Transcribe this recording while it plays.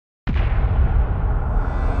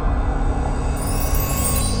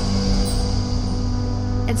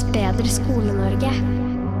Et bedre Skole-Norge.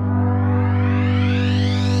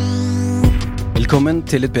 Velkommen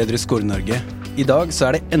til Et bedre Skole-Norge. I dag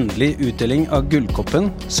så det endelig utdeling av Gullkoppen,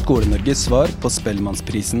 Skole-Norges svar på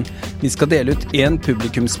Spellemannsprisen. Vi skal dele ut en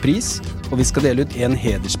publikumspris, og vi skal dele ut en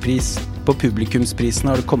hederspris. På publikumsprisen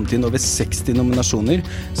har det kommet inn over 60 nominasjoner,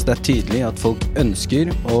 så det tydelig at folk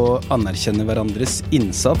ønsker å anerkjenne hverandres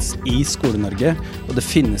innsats i Skole-Norge, og det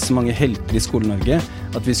finnes så mange helter i Skole-Norge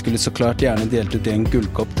at vi skulle så klart gjerne delt ut en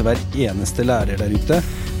gullkopp til hver eneste lærer der ute.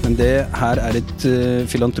 Men det her et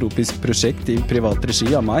filantropisk prosjekt i privat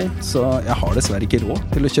regi av meg, så jeg har dessverre ikke råd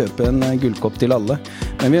til å kjøpe en gullkopp til alle.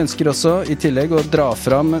 Men vi ønsker også i tillegg å dra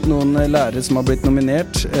fram noen lærere som har blitt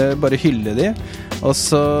nominert, bare hylle de. Og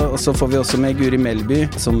så får vi også med Guri Melby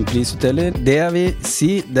som prisutdeler. Det jeg vil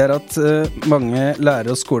si, det at mange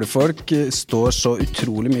lærere og skolefolk står så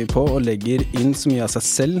utrolig mye på og legger inn så mye av seg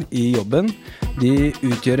selv i jobben. De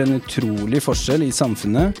utgjør en utrolig forskjell i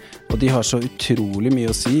samfunnet, og de har så utrolig mye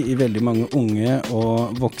å si i veldig mange unge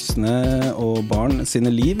og voksne og barn sine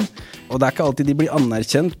liv. Og det ikke alltid de blir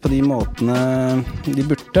anerkjent på de måtene de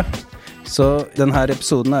burde. Så denne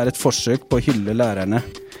episoden et forsøk på å hylle lærerne.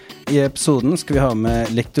 I episoden skal vi ha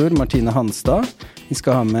med lektor Martine Hanstad, vi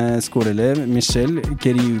skal ha med skoleelev Michelle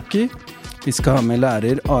Keriuki, vi skal ha med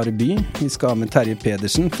lærer Are By, vi skal ha med Terje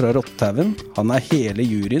Pedersen fra Rottehaugen. Han hele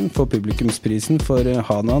juryen for publikumsprisen for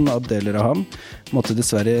Hanan Abdelrahman, måtte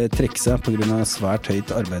dessverre trekke seg på grunn av svært høyt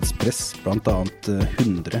arbeidspress, blant annet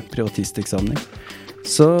 100 privatisteksamner.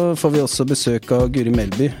 Så får vi også besøk av Guri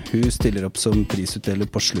Melby, hun stiller opp som prisutdeler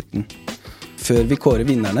på slutten. Før vi kårer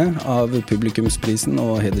vinnerne av publikumsprisen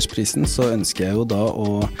og hedersprisen, så ønsker jeg jo da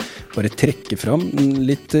å bare trekke fram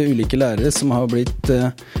litt ulike lærere som har blitt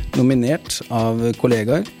nominert av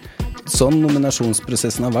kollegaer. Sånn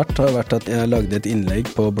nominasjonsprosessen har vært at jeg lagde et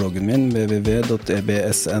innlegg på bloggen min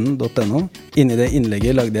www.ebsn.no. Inni det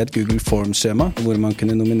innlegget lagde jeg et Google Forms-skjema hvor man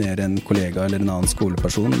kunne nominere en kollega eller en annen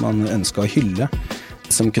skoleperson man ønsket å hylle,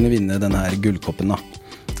 som kunne vinne denne her gullkoppen da.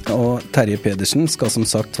 Og Terje Pedersen skal som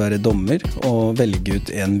sagt være dommer og velge ut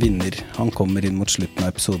en vinner. Han kommer inn mot slutten av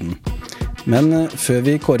episoden. Men før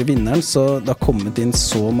vi kårer vinneren, så det har kommet inn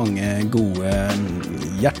så mange gode,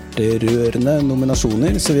 hjerterørende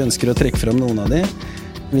nominasjoner, så vi ønsker å trekke frem noen av de.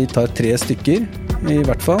 Vi tar 3 stykker, i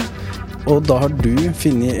hvert fall. Og da har du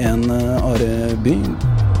funnet en, Are By.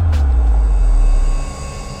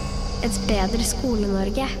 Et bedre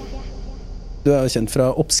Skole-Norge. Du jo kjent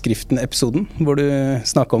fra Oppskriften-episoden, hvor du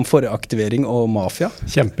snakket om foraktivering og mafia.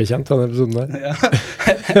 Kjempekjent denne episoden der.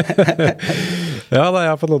 Ja, da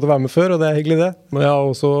jeg har fått lov til å være med før, og det hyggelig det. Men jeg har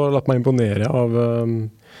også latt meg imponere av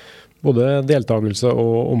både deltakelse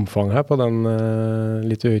og omfang her på den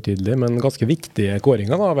litt uhøytidelige, men ganske viktige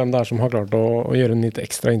kåringen av hvem det som har klart å gjøre en litt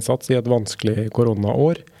ekstra innsats i et vanskelig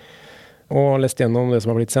koronaår. Og lest gjennom det som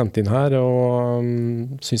har blitt sendt inn her, og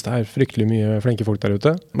synes det fryktelig mye flinke folk der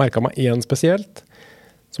ute. Merket meg en spesielt,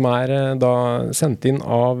 som da sendt inn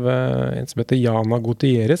av en som heter Jana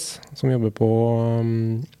Gutierrez, som jobber på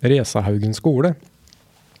Resahaugen skole.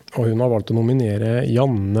 Og hun har valgt å nominere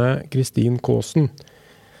Janne Kristin Kaasen.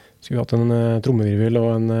 Så vi har hatt en trommevirvel og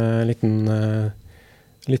en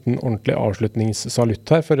liten ordentlig avslutningssalutt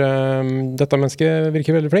her, for dette mennesket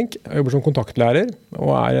virker veldig flink. Jeg jobber som kontaktlærer,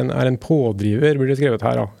 og en pådriver, blir det skrevet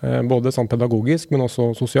her. Både sånn pedagogisk, men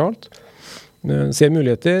også sosialt. Ser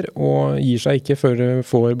muligheter, og gir seg ikke før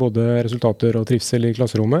får både resultater og trivsel i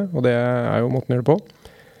klasserommet, og det jo måten å gjøre det på.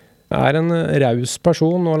 En raus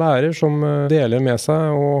person og lærer som deler med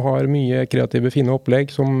seg, og har mye kreative, fine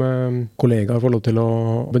opplegg som kollegaer får lov til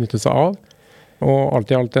å benytte seg av. Og alt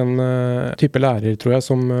i alt en type lærer, tror jeg,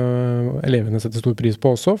 som elevene setter stor pris på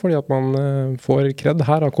også, fordi at man får kred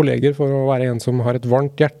her av kolleger for å være en som har et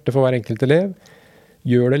varmt hjerte for hver enkelt elev,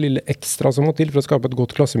 gjør det lille ekstra som må til for å skape et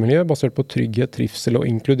godt klassemiljø, basert på trygghet, trivsel og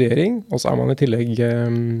inkludering, og så man i tillegg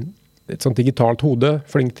et sånt digitalt hode,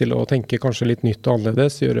 flink til å tenke kanskje litt nytt og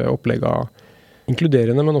annerledes, gjøre opplegget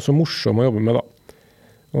inkluderende, men også morsom å jobbe med da.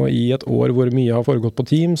 Og i et år hvor mye har foregått på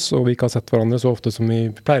Teams, og vi ikke har sett hverandre så ofte som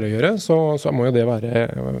vi pleier å gjøre, så må jo det være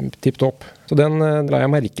tipptopp. Så den la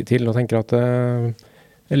jeg merke til, og tenker at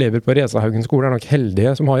elever på Resahaugen skole nok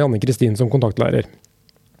heldige som har Janne Kristin som kontaktlærer.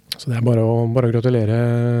 Så det bare å gratulere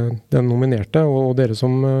den nominerte, og dere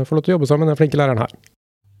som får lov til å jobbe sammen med den flinke læreren her.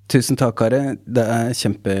 Tusen takk, Are. Det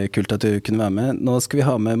kjempekult at du kunne være med. Nå skal vi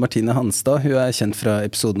ha med Martine Hanstad. Hun kjent fra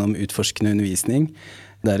episoden om utforskende undervisning,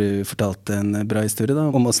 der hun fortalte en bra historie da,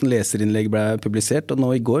 om hvordan leserinnlegg ble publisert, og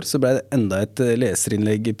nå i går så ble det enda et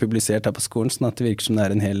leserinnlegg publisert her på skolen, sånn at det virker som det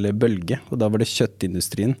en hel bølge, og da var det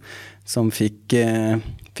kjøttindustrien som fikk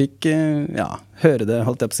høre det,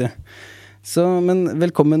 holdt jeg på å si. Men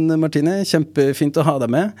velkommen Martine, kjempefint å ha deg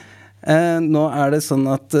med. Nå det sånn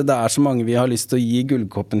at det så mange vi har lyst til å gi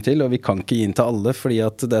gullkoppen til, og vi kan ikke gi den til alle, fordi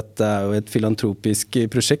at dette jo et filantropisk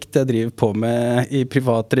prosjekt jeg driver på med i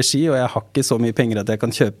privat regi, og jeg har ikke så mye penger at jeg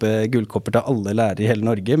kan kjøpe gullkopper til alle lærere i hele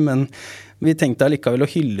Norge, men vi tenkte allikevel å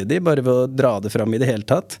hylle de, bare ved å dra det fram i det hele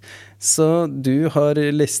tatt. Så du har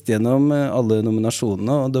lest gjennom alle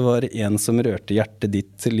nominasjonene, og det var en som rørte hjertet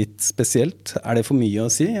ditt litt spesielt. Det for mye å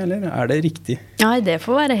si, eller det riktig? Ja, det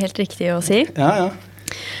får være helt riktig å si. Ja.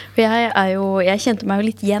 For jeg kjente meg jo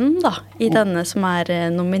litt igjen da, i denne som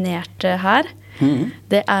nominert her.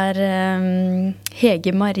 Det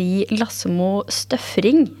Hege Marie Lassemo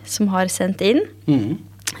Støffring som har sendt inn.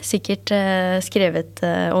 Sikkert skrevet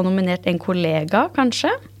og nominert en kollega,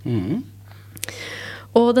 kanskje.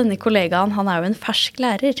 Og denne kollegaen, han jo en fersk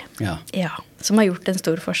lærer. Ja, som har gjort en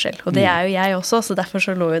stor forskjell. Og det jo jeg også, så derfor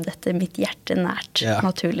så lå jo dette mitt hjerte nært,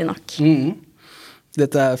 naturlig nok.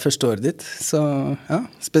 Dette første året ditt, så ja,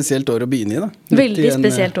 spesielt år å begynne i da. Veldig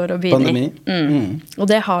spesielt år å begynne i. Og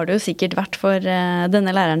det har det jo sikkert vært for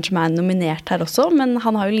denne læreren som nominert her også, men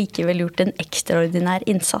han har jo likevel gjort en ekstraordinær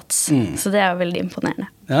innsats. Så det jo veldig imponerende.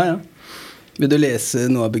 Ja. Vil du lese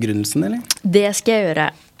noe av begrunnelsen, eller? Det skal jeg gjøre.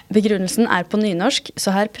 Begrunnelsen på nynorsk,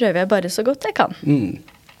 så her prøver jeg bare så godt jeg kan.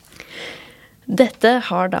 Dette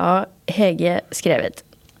har da Hege skrevet.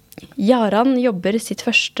 Jaran jobber sitt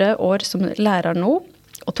første år som lærer nå,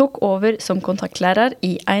 og tok over som kontaktlærer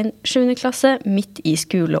i en 7. klasse midt i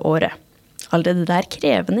skoleåret. Allerede det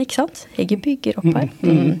krevende, ikke sant? Hege bygger opp her.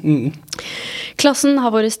 Klassen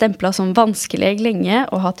har vært stemplet som vanskelig lenge,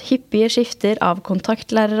 og hatt hyppige skifter av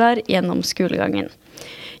kontaktlærere gjennom skolegangen.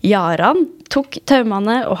 Jaran tok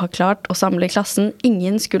taumene og har klart å samle klassen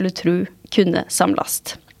ingen skulle tro kunne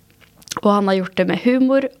samlast. Og han har gjort det med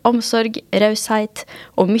humor, omsorg, rausheit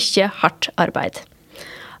og mye hardt arbeid.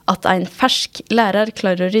 At en fersk lærer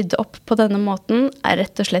klarer å rydde opp på denne måten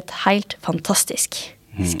rett og slett helt fantastisk,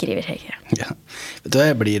 skriver Hege. Ja, vet du hva,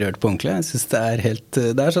 jeg blir rørt på ordentlig. Jeg synes det helt,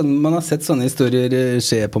 det sånn, man har sett sånne historier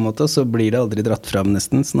skje på en måte, og så blir det aldri dratt fram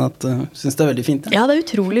nesten, sånn at jeg synes det veldig fint. Ja, det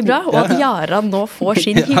utrolig bra, og at Jaran nå får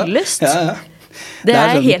sin hyllest. Ja. Det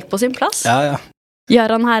sånn, helt på sin plass. Ja.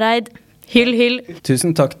 Jaran Hereid. Hyll.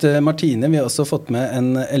 Tusen takk til Martine. Vi har også fått med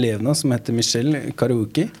en elev nå som heter Michelle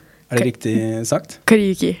Karaoke. Det riktig sagt?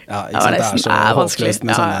 Karaoke. Ja, ikke sant? Det så håpløst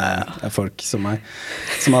med sånne folk som meg,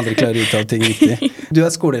 som aldri klarer å uttale ting riktig. Du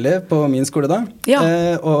skoleelev på min skole da. Ja.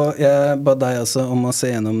 Og jeg ba deg også om å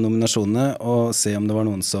se gjennom nominasjonene og se om det var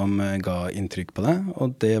noen som ga inntrykk på deg,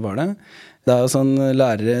 og det var det. Det jo sånn,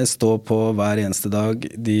 lærere står på hver eneste dag,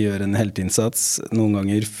 de gjør en helteinnsats, noen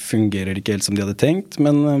ganger fungerer det ikke helt som de hadde tenkt,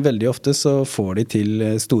 men veldig ofte så får de til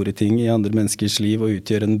store ting i andre menneskers liv og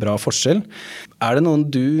utgjør en bra forskjell. Det noen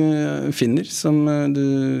du finner som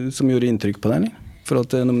gjorde inntrykk på deg, eller? I forhold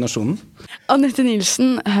til nominasjonen? Annette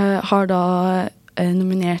Nilsen har da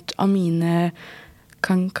nominert Amine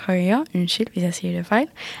Kankaya, unnskyld hvis jeg sier det feil,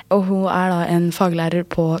 og hun da en faglærer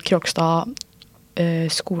på Krokstad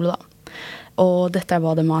skole da. Og dette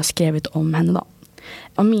hva de har skrevet om henne da.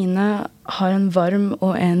 Amine har en varm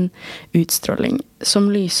og en utstråling som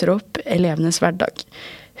lyser opp elevenes hverdag.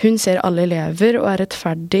 Hun ser alle elever og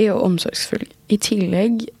rettferdig og omsorgsfull. I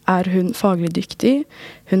tillegg hun faglig dyktig,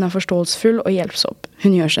 hun forståelsesfull og hjelpsom.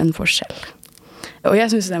 Hun gjør seg en forskjell. Og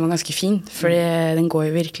jeg synes den var ganske fin, for den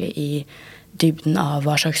går jo virkelig i dybden av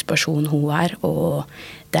hva slags person hun og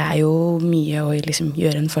det jo mye å liksom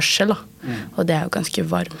gjøre en forskjell da. Og det jo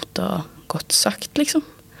ganske varmt og godt sagt liksom.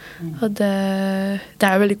 Og det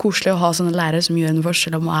jo veldig koselig å ha sånne lærere som gjør en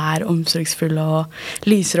forskjell og omsorgsfulle og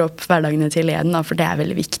lyser opp hverdagene til eleven da, for det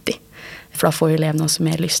veldig viktig. For da får jo elevene også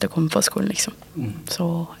mer lyst til å komme på skolen liksom. Så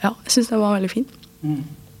ja, jeg synes det var veldig fint.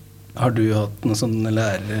 Har du hatt noen sånne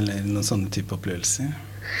lærere eller noen sånne type opplevelser?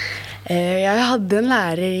 Jeg hadde en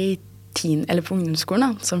lærer i på ungdomsskolen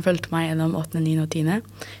da, som følte meg gjennom 8., 9. og 10.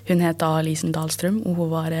 Hun het Lisen Dahlstrøm, og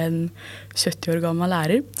hun var en 70 år gammel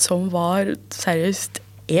lærer som var seriøst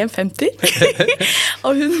 1,50.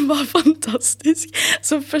 Og hun var fantastisk.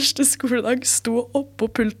 Så første skoledag sto opp på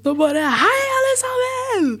pulten og bare «Hei alle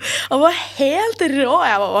sammen!» Han var helt rå.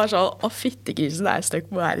 Jeg var bare sånn, fyttegrisen støkk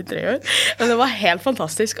på her i 3 år. Men det var helt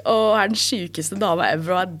fantastisk. Og den sykeste dama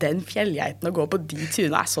ever var den fjellgeiten å gå på de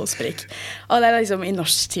turene så sprek. Og det liksom i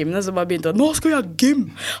norsktimene så bare begynte nå skal vi ha gym!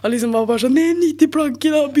 Og liksom var bare sånn, 90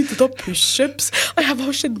 planker da, og begynte å ta push-ups. Og jeg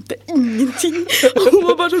bare skjønte ingenting. Og hun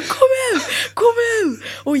var bare sånn, kom igjen!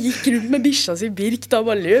 Og gikk rundt med bikkja si Birk da,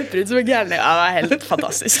 bare løp rundt som en gærne. Ja, det var helt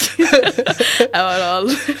fantastisk. Jeg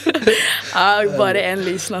var bare en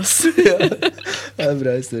lysen, ass. Ja, det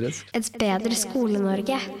bra historie. Et bedre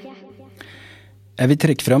Skole-Norge. Jeg vil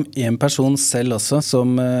trekke fram en person selv også,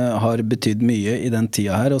 som har betydd mye i den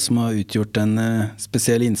tida her, og som har utgjort en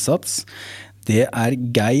spesiell innsats. Det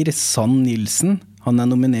Geir Sand Nilsen. Han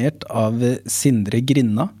nominert av Sindre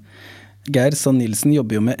Grinna. Geir Sand Nilsen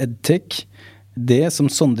jobber jo med EdTech. Det som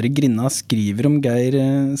Sondre Grinna skriver om Geir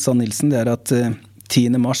Sand Nilsen, det at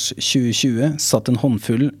 10. mars 2020 satt en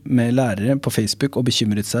håndfull med lærere på Facebook og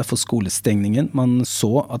bekymret seg for skolestengningen man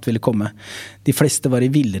så at ville komme. De fleste var i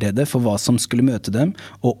villrede for hva som skulle møte dem,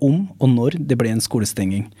 og om og når det ble en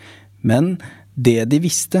skolestengning. Men det de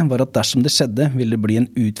visste var at dersom det skjedde, ville det bli en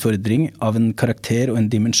utfordring av en karakter og en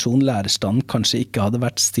dimensjon lærerstanden kanskje ikke hadde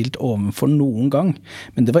vært stilt ovenfor noen gang.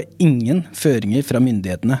 Men det var ingen føringer fra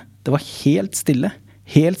myndighetene. Det var helt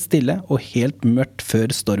stille og helt mørkt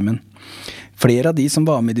før stormen. Flere av de som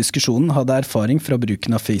var med i diskusjonen hadde erfaring fra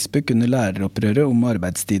bruken av Facebook under læreropprøret om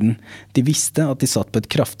arbeidstiden. De visste at de satt på et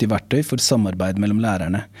kraftig verktøy for samarbeid mellom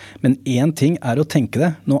lærerne. Men en ting å tenke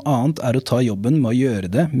det, noe annet å ta jobben med å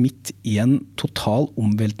gjøre det midt i en total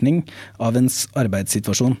omveltning av ens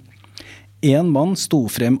arbeidssituasjon. En mann sto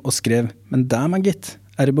frem og skrev, men der meg gitt,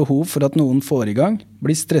 det behov for at noen får i gang,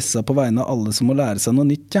 blir stresset på vegne av alle som må lære seg noe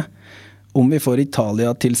nytt, ja. Om vi får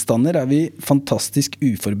Italia-tilstander vi fantastisk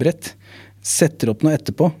uforberedt. Setter opp noe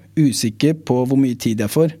etterpå, usikker på hvor mye tid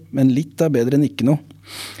jeg får, men litt bedre enn ikke noe.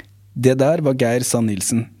 Det der var Geir Sand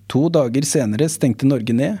Nilsen. 2 dager senere stengte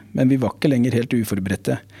Norge ned, men vi var ikke lenger helt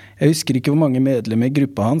uforberedte. Jeg husker ikke hvor mange medlemmer i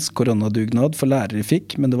gruppa hans koronadugnad for lærere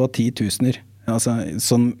fikk, men det var 10 000. Altså,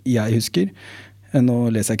 som jeg husker. Nå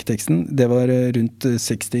leser jeg ikke teksten. Det var rundt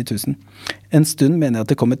 60 000. En stund mener jeg at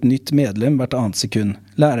det kom et nytt medlem hvert annet sekund.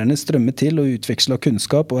 Lærerne strømmet til og utvekslet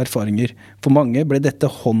kunnskap og erfaringer. For mange ble dette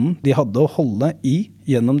hånden de hadde å holde i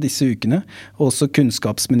gjennom disse ukene, og også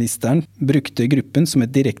kunnskapsministeren brukte gruppen som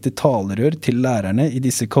et direkte talerør til lærerne i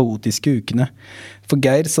disse kaotiske ukene. For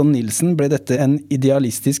Geir Sand Nilsen ble dette en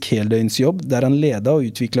idealistisk heldøgnsjobb der han ledet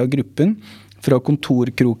og utviklet gruppen fra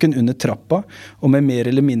kontorkroken under trappa, og med mer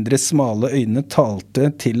eller mindre smale øyne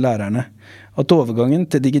talte til lærerne. At overgangen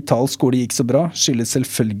til digital skole gikk så bra, skyldes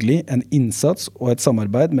selvfølgelig en innsats og et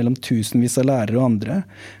samarbeid mellom tusenvis av lærere og andre,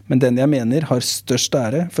 men den jeg mener har størst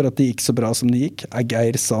ære for at det gikk så bra som det gikk,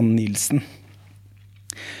 Geir Sand Nilsen.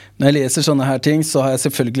 Når jeg leser sånne her ting, så har jeg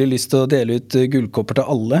selvfølgelig lyst til å dele ut gullkopper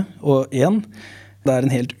til alle, og en. Det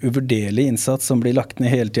en helt uvurderlig innsats som blir lagt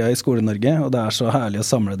ned hele tiden i Skole-Norge, og det så herlig å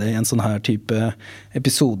samle det i en sånn her type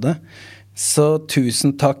episode. Så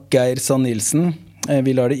tusen takk, Geir Sand Nilsen.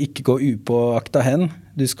 Vi lar det ikke gå upåaktet hen.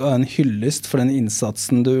 Du skal ha en hyllest for den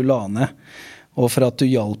innsatsen du la ned, og for at du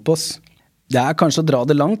hjalp oss. Det kanskje å dra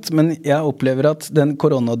det langt, men jeg opplever at den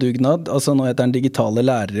koronadugnad, altså nå heter den digitale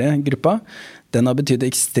lærere-gruppa, den har betydd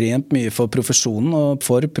ekstremt mye for profesjonen og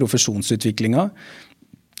for profesjonsutviklingen.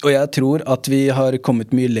 Og jeg tror at vi har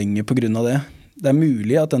kommet mye lenger på grunn av det. Det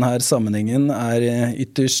mulig at denne sammenhengen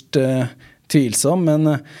ytterst tvilsom,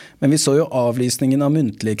 men vi så jo avlysningen av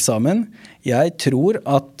muntlig eksamen. Jeg tror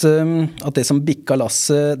at det som bikka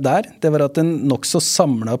lasset der, det var at en nok så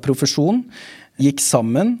samlet profesjon gikk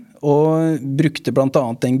sammen og brukte blant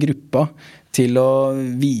annet den gruppa til å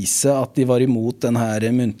vise at de var imot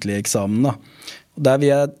denne muntlige eksamen da. Der vil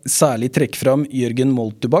jeg særlig trekke fram Jørgen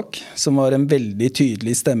Moltubakk, som var en veldig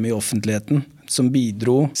tydelig stemme i offentligheten, som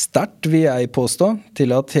bidro sterkt, vil jeg påstå,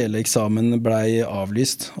 til at hele eksamen ble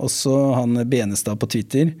avlyst. Også han Benestad på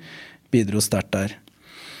Twitter bidro sterkt der.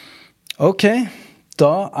 Ok,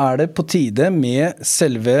 da det på tide med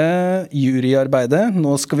selve juryarbeidet.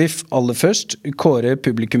 Nå skal vi aller først kåre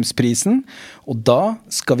publikumsprisen, og da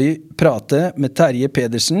skal vi prate med Terje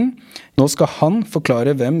Pedersen. Nå skal han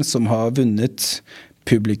forklare hvem som har vunnet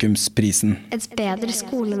publikumsprisen. Et bedre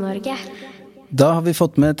Skole-Norge. Da har vi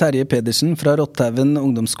fått med Terje Pedersen fra Rotthaven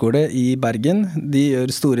ungdomsskole i Bergen. De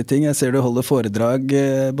gjør store ting. Jeg ser du holder foredrag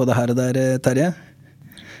både her og der, Terje.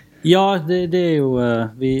 Ja, det jo,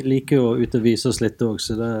 vi liker jo ut å vise oss litt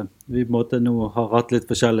også, så vi måtte nå ha hatt litt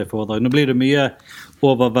forskjellige foredrag. Nå blir det mye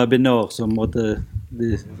over webinar som måtte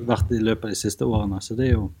vært i løpet av de siste årene, så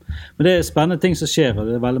det jo, men det spennende ting som skjer, og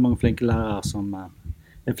det veldig mange flinke lærere som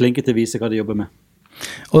flinke til å vise hva de jobber med.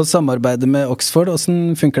 Og samarbeidet med Oxford,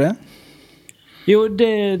 hvordan funker det? Jo,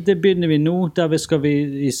 det begynner vi nå, der skal vi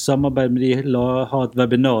i samarbeid med de ha et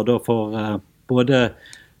webinar da for både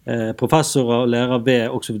professorer og lærere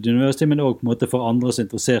ved Oxford University, men også på en måte for andre som er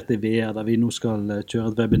interessert i VR, der vi nå skal kjøre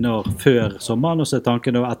et webinar før sommeren, og så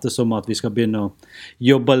tanken da etter sommeren at vi skal begynne å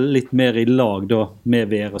jobbe litt mer i lag da med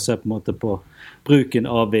VR, og se på en måte på bruken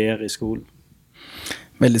av VR i skolen.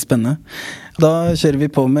 Veldig spennende. Da kjører vi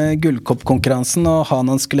på med gullkoppkonkurransen, og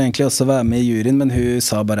Hanan skulle egentlig også være med i juryen, men hun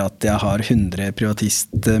sa bare at jeg har 100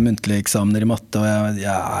 privatist muntlige eksamener i matte, og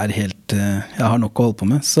jeg har nok å holde på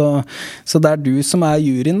med. Så det er du som er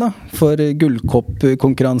juryen da, for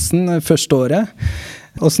gullkoppkonkurransen første året.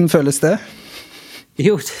 Hvordan føles det?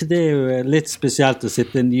 Jo, det er jo litt spesielt å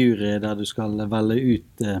sitte i en jury der du skal velge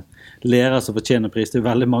ut lærere som fortjener pris. Det er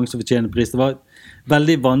veldig mange som fortjener pris. Det var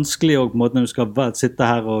veldig vanskelig også, på en måte, når du skal sitte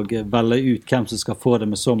her og velge ut hvem som skal få det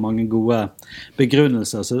med så mange gode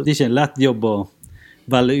begrunnelser. Så det er ikke en lett jobb å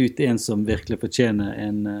velge ut en som virkelig fortjener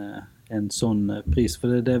en sånn pris.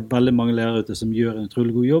 For det er veldig mange lærere ute som gjør en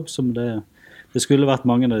utrolig god jobb, som det skulle vært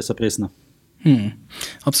mange av disse prisene.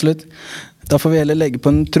 Absolutt. Da får vi heller legge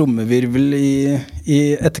på en trommevirvel i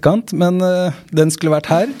etterkant, men den skulle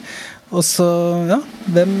vært her. Og så, ja,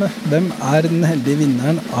 hvem er den heldige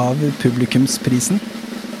vinneren av publikumsprisen?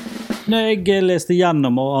 Når jeg leste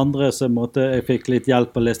gjennom, og andre som jeg fikk litt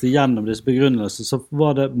hjelp å lese gjennom disse begrunnelsene, så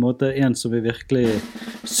var det på en måte en som vi virkelig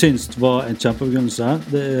syns var en kjempebegrunnelse.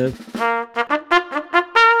 Det er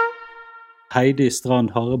Heidi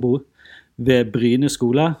Strand Harrebo ved Bryne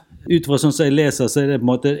skole. Ut fra sånn som jeg leser, så er det på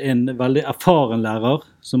en måte en veldig erfaren lærer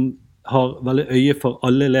som har veldig øye for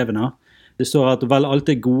alle elevene. Det står at hun velger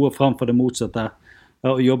alltid gode fremfor det motsatte,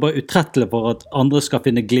 og jobber utrettelig for at andre skal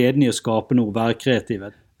finne gleden i å skape noe, være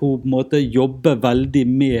kreative. Hun på en måte jobber veldig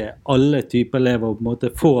med alle typer elever, og på en måte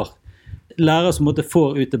lærer som på en måte får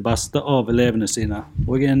ut det beste av elevene sine,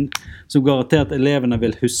 og en som garantert elevene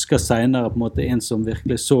vil huske senere, på en måte en som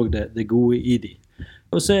virkelig så det gode i dem.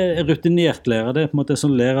 Og så er rutinert lærer, det er på en måte en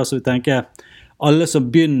sånn lærer som vi tenker, alle som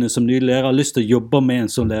begynner som nye lærer har lyst til å jobbe med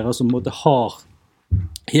en sånn lærer som på en måte har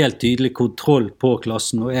helt tydelig kontroll på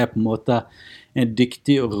klassen, og er på en måte en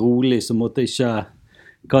dyktig og rolig, som på en måte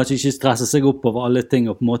kanskje ikke stresser seg opp over alle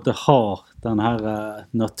ting, og på en måte har den her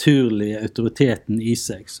naturlige autoriteten i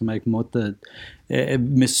seg, som jeg på en måte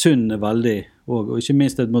misunner veldig, og ikke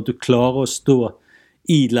minst at du klarer å stå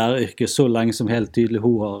i læreryrket så lenge som helt tydelig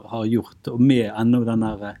hun har gjort, og med enda den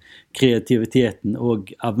her kreativiteten og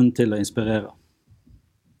evnen til å inspirere.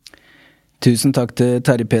 Tusen takk til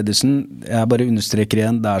Terje Pedersen. Jeg bare understreker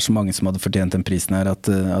igjen, det er så mange som hadde fortjent den prisen her, at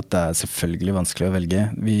det er selvfølgelig vanskelig å velge.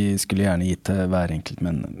 Vi skulle gjerne gitt til hver enkelt,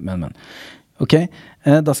 men. Ok,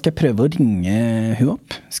 da skal jeg prøve å ringe hun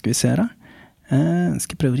opp. Skal vi se her da.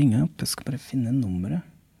 Skal jeg prøve å ringe opp, jeg skal bare finne nummeret.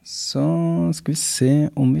 Så skal vi se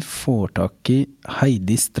om vi får tak i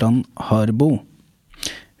Heidi Strand Harrebo.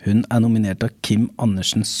 Hun er nominert av Kim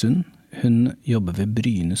Andersen Sund. Hun jobber ved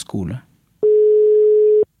Bryne skole.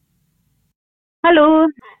 Hallo.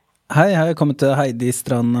 Hei, har jeg kommet til Heidi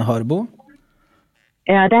Strand Harrebo?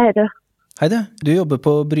 Ja, det er det. Hei du jobber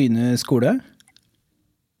på Bryne skole?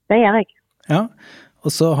 Det gjør jeg. Ja,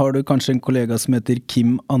 og så har du kanskje en kollega som heter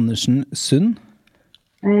Kim Andersen Sund?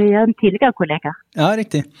 Ja, en tidligere kollega. Ja,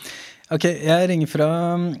 riktig. Ok, jeg ringer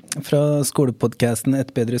fra skolepodcasten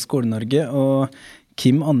Et bedre Skole-Norge, og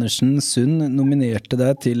Kim Andersen Sund nominerte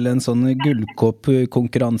deg til en sånn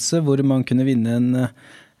gullkoppkonkurranse hvor man kunne vinne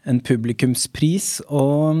en publikumspris,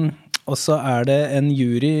 og så er det en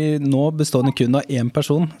jury nå bestående kun av en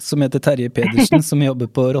person som heter Terje Pedersen, som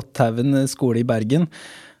jobber på Rotthaugen skole i Bergen.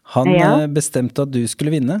 Han bestemte at du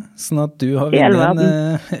skulle vinne, sånn at du har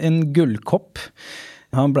vunnet en gullkopp.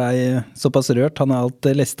 Han ble såpass rørt, han har alt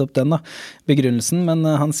lest opp den da, begrunnelsen, men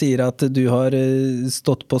han sier at du har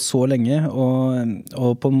stått på så lenge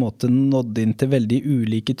og på en måte nådd inn til veldig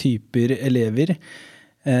ulike typer elever,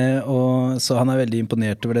 og så han er veldig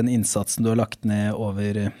imponert over den innsatsen du har lagt ned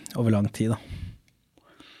over lang tid da.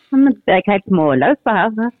 Men det er helt målløs på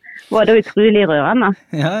her, så var det utrolig rørende.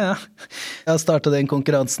 Ja. Jeg har startet den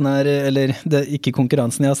konkurransen her, eller ikke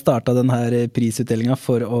konkurransen, jeg har startet den her prisutdelingen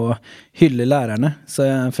for å hylle lærerne, så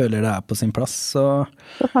jeg føler det er på sin plass. Så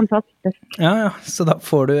fantastisk. Ja, så da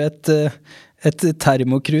får du et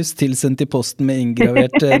termokrus tilsendt i posten med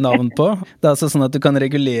inngravert navn på. Det er altså sånn at du kan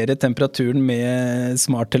regulere temperaturen med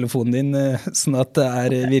smarttelefonen din, sånn at det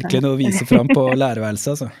er virkelig noe å vise frem på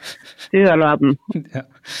lærerværelset. Altså. Du er loven. Ja.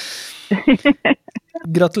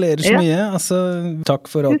 Gratulerer så mye. Altså, takk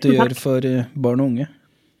for alt du gjør for barn og unge.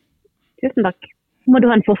 Tusen takk. Må du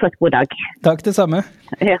ha en fortsatt god dag. Takk det samme.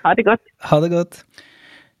 Ha det godt. Ha det godt.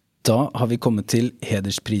 Da har vi kommet til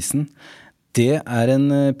hedersprisen. Det er en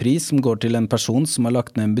pris som går til en person som har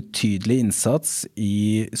lagt ned en betydelig innsats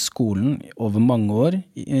i skolen over mange år,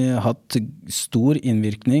 hatt stor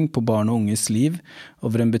innvirkning på barn og unges liv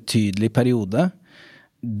over en betydelig periode.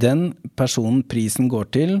 Den personen prisen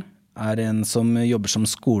går til er en som jobber som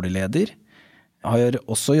skoleleder, har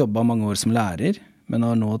også jobbet mange år som lærer, men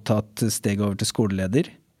har nå tatt steg over til skoleleder.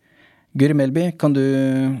 Guri Melby, kan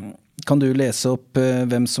du lese opp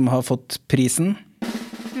hvem som har fått prisen?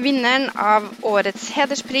 Vinneren av årets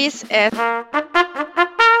hederspris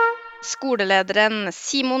skolelederen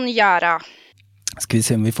Simon Jara. Skal vi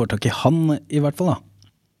se om vi får tak i han i hvert fall da.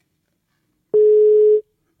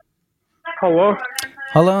 Hallo.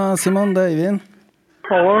 Hallo Simon, det Øyvind.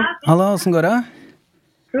 Hallo. Hallo, hvordan går det?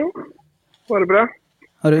 Jo, bare bra.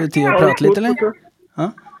 Har du tid å prate litt, eller?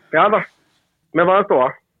 Ja da. Men hva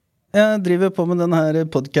ståa? Jeg driver på med denne her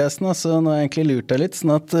podcasten, så nå har jeg egentlig lurt deg litt,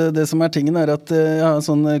 sånn at det som tingen at jeg har en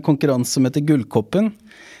sånn konkurranse som heter Gullkoppen,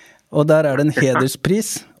 og der det en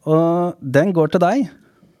hederspris, og den går til deg.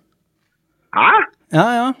 Hæ?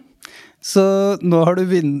 Ja. Så nå har du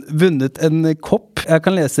vunnet en kopp. Jeg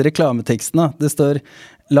kan lese reklameteksten da. Det står: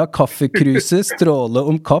 La kaffekruset stråle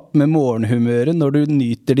om kapp med morgenhumøret når du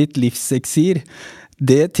nyter ditt livseksir.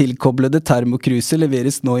 Det tilkoblede termokruset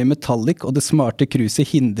leveres nå i metallic, og det smarte kruset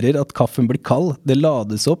hindrer at kaffen blir kald. Det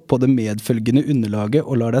lades opp på det medfølgende underlaget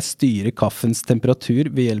og lar deg styre kaffens temperatur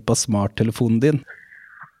ved hjelp av smarttelefonen din.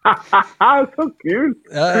 Så kult!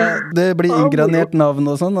 Ja, det blir ingranert navn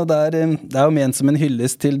og sånn, og det jo ment som en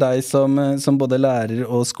hyllest til deg som både lærer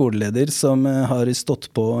og skoleleder, som har stått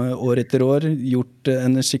på år etter år, gjort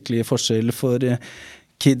en skikkelig forskjell for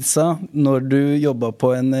kidsa. Når du jobbet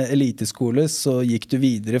på en eliteskole, så gikk du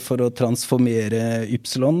videre for å transformere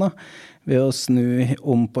Ypsilon da, ved å snu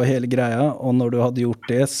om på hele greia, og når du hadde gjort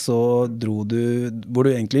det, så dro du, hvor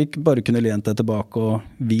du egentlig ikke bare kunne lent deg tilbake og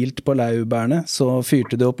hvilt på laurbærene, så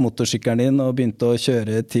fyrte du opp motorsykkelen din og begynte å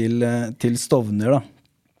kjøre til Stovner da,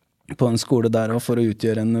 på en skole der også, for å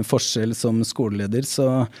utgjøre en forskjell som skoleleder,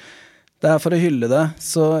 så det for å hylle deg,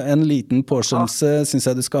 så en liten påskjønnelse synes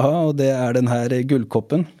jeg du skal ha, og det den her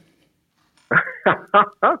gullkoppen.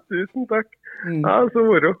 Tusen takk. Ja, så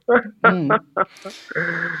moro.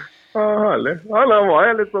 Herlig. Ja, da var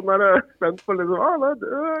jeg litt sånn der spent på liksom,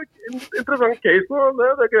 interessant case nå,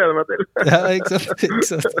 det gleder jeg meg til. Ja, ikke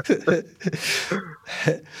sant.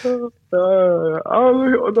 Ja,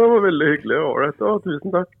 det var veldig hyggelig å året, og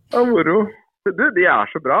tusen takk. Ja, moro. Du, de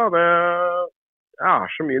så bra, det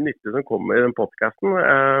så mye nyttig som kommer i den podcasten.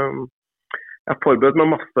 Jeg forberedt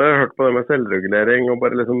meg masse, hørt på det med selvregulering og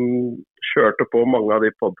bare liksom kjørte på mange av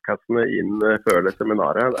de podcastene inn før det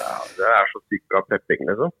seminaret. Det så sykt bra prepping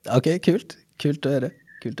liksom. Ok, kult å høre.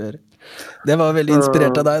 Det var veldig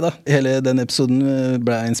inspirert av deg da. Hele den episoden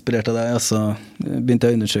ble inspirert av deg, og så begynte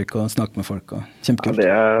jeg å undersøke og snakke med folk. Og kjempekult.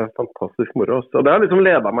 Ja, det fantastisk moro også. Og det har liksom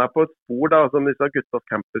ledet meg på et spor da, som disse Guttas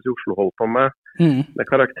Campus i Oslo holdt på med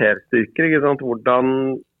karakterstyrker, ikke sant? Hvordan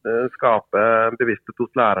skape bevissthet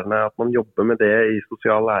hos lærerne, at man jobber med det i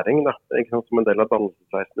sosial læring, da. Ikke sant? Som en del av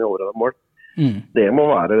dannelsesreisen i året og mål. Det må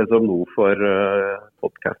være liksom noe for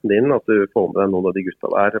podcasten din, at du får med deg noen av de gutta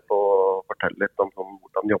der på å fortelle litt om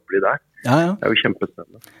hvordan jobber de der. Ja. Det jo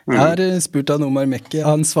kjempespennende. Jeg har spurt av Omar Mekke,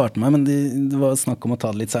 han svarte meg, men det var snakk om å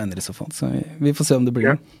ta det litt senere i så fall, så vi får se om det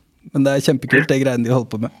blir noe. Men det kjempekult, det greiene de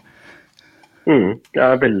holder på med.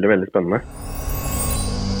 Det veldig, veldig spennende.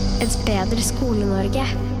 Et bedre Skole-Norge.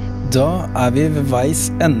 Da vi ved veis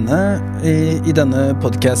ende i denne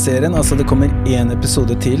podcast-serien. Altså det kommer en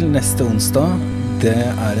episode til neste onsdag. Det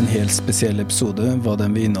en helt spesiell episode. Hva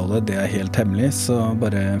den vil inneholde, det helt hemmelig, så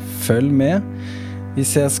bare følg med.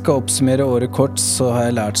 Hvis jeg skal oppsummere året kort, så har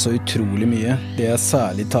jeg lært så utrolig mye. Det jeg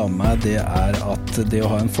særlig tar med meg, det at det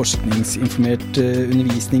å ha en forskningsinformert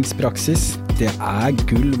undervisningspraksis, det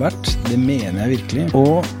gull verdt. Det mener jeg virkelig.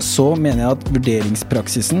 Og så mener jeg at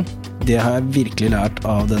vurderingspraksisen, det har jeg virkelig lært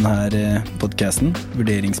av denne podcasten.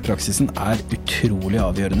 Vurderingspraksisen utrolig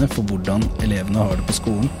avgjørende for hvordan elevene har det på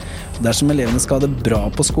skolen. Dersom elevene skal ha det bra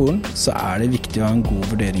på skolen, så det viktig å ha en god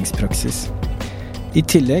vurderingspraksis. I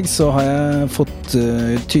tillegg så har jeg fått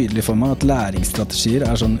tydelig for meg at læringsstrategier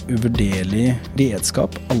sånn uvurderlig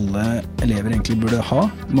redskap alle elever egentlig burde ha.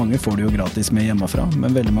 Mange får det jo gratis med hjemmefra,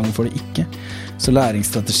 men veldig mange får det ikke. Så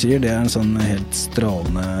læringsstrategier, det en sånn helt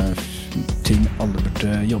strålende ting alle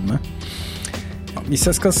burde jobbe med. Hvis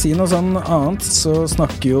jeg skal si noe sånn annet, så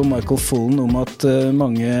snakker jo Michael Fullen om at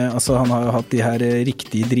mange, altså han har jo hatt de her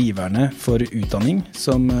riktige driverne for utdanning,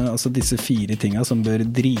 som altså disse 4 tingene som bør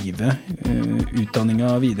drive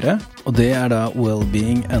utdanninga videre. Og det da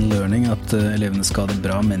well-being and learning, at elevene skal ha det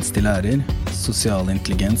bra mens de lærer. Sosial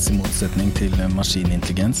intelligens i motsetning til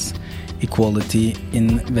maskinintelligens. Equality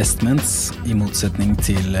investments i motsetning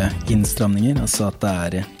til innstramninger, altså at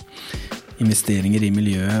det investeringer i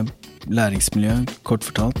miljøet, læringsmiljø, kort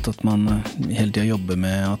fortalt, at man hele tiden jobber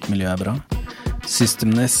med at miljøet bra.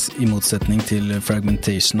 Systemness i motsetning til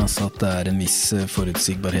fragmentation, altså at det en viss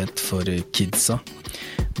forutsigbarhet for kidsa.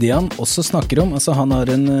 Det han også snakker om, altså han har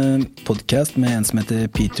en podcast med en som heter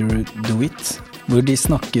Peter DeWitt, hvor de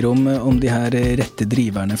snakker om de her rette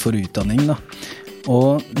driverne for utdanning da.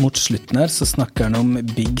 Og mot slutten her så snakker han om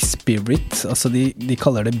Big Spirit, altså de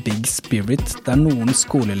kaller det Big Spirit. Det noen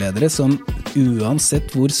skoleledere som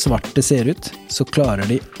uansett hvor svart det ser ut, så klarer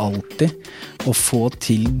de alltid å få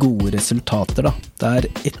til gode resultater da.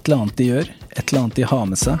 Det et eller annet de gjør, et eller annet de har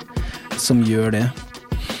med seg, som gjør det.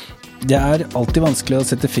 Det alltid vanskelig å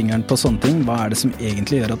sette fingeren på sånne ting. Hva det som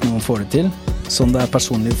egentlig gjør at noen får det til? Sånn det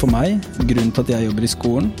personlig for meg, grunnen til at jeg jobber i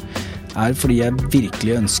skolen, fordi jeg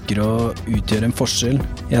virkelig ønsker å utgjøre en forskjell.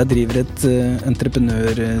 Jeg driver et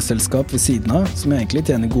entreprenørselskap ved siden av, som jeg egentlig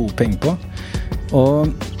tjener gode penger på.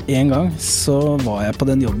 Og en gang så var jeg på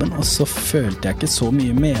den jobben, og så følte jeg ikke så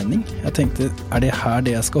mye mening. Jeg tenkte, det her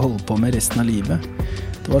det jeg skal holde på med resten av livet?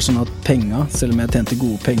 Det var sånn at penger, selv om jeg tjente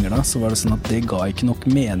gode penger da, så var det sånn at det ga ikke nok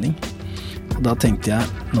mening. Og da tenkte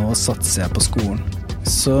jeg, nå satser jeg på skolen.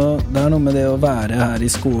 Så det noe med det å være her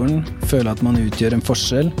i skolen, føle at man utgjør en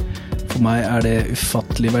forskjell. For meg det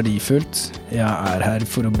ufattelig verdifullt. Jeg her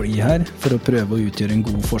for å bli her, for å prøve å utgjøre en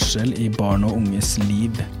god forskjell i barn og unges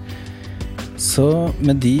liv. Så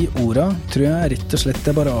med de ordene tror jeg rett og slett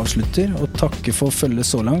jeg bare avslutter og takker for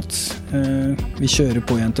følget så langt. Vi kjører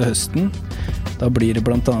på igjen til høsten. Da blir det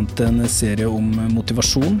blant annet en serie om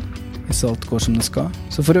motivasjon, hvis alt går som det skal.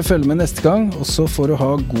 Så får du følge med neste gang, og så får du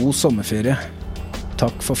ha god sommerferie.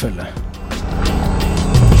 Takk for følget.